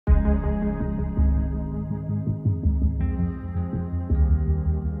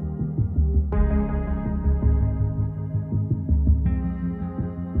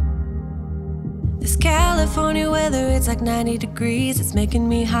weather, it's like 90 degrees. It's making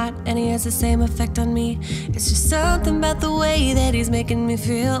me hot and he has the same effect on me. It's just something about the way that he's making me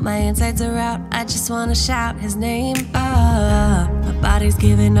feel. My insides are out, I just wanna shout his name. My body's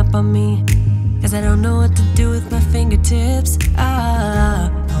giving up on me, cause I don't know what to do with my fingertips.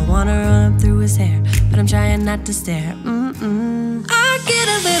 I wanna run up through his hair, but I'm trying not to stare. I get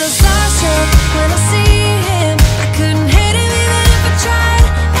a little starstruck when I see him. I couldn't hate him even if I tried.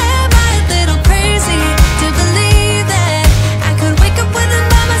 Am I a little crazy to believe that I could wake up with him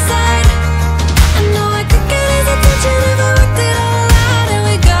by my side? I know I could get his attention if I worked it all out. And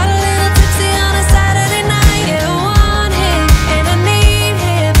we got a little tipsy on a Saturday night. Yeah, I want him and I need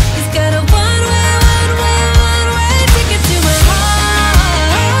him. He's got a one-way ticket to my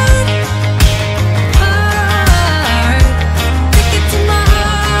heart. Ticket to my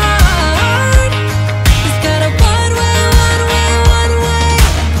heart. He's got a one-way.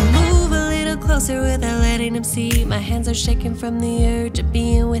 Move a little closer without letting him see. My hands are shaking from the urge of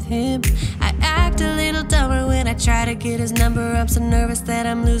being with him. I act a little dumber when I try to get his number. I'm so nervous that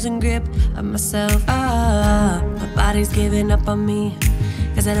I'm losing grip of myself. My body's giving up on me,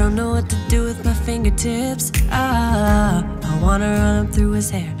 cause I don't know what to do with my fingertips. I wanna run up through his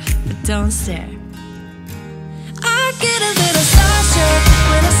hair, but don't stare. I get a little starstruck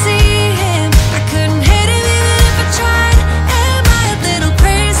when I see him. I couldn't hate him even if I tried. Am I a little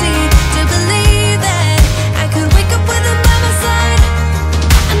crazy to believe that I could wake up with him by my side?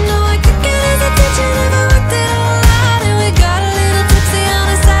 I know I could get his attention if I worked it all out. And we got a little tipsy on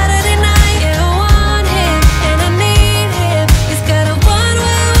a Saturday night. Yeah, I want him and I need him. He's got a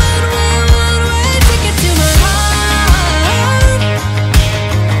one-way ticket to my heart.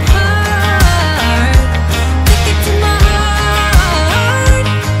 Ticket to my heart.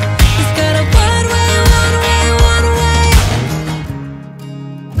 He's got a one-way.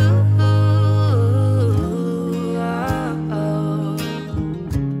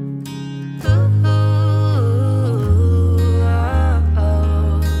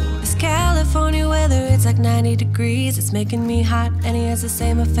 This California weather, it's like 90 degrees. It's making me hot and he has the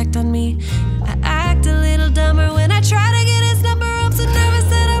same effect on me. I act a little dumber when I try to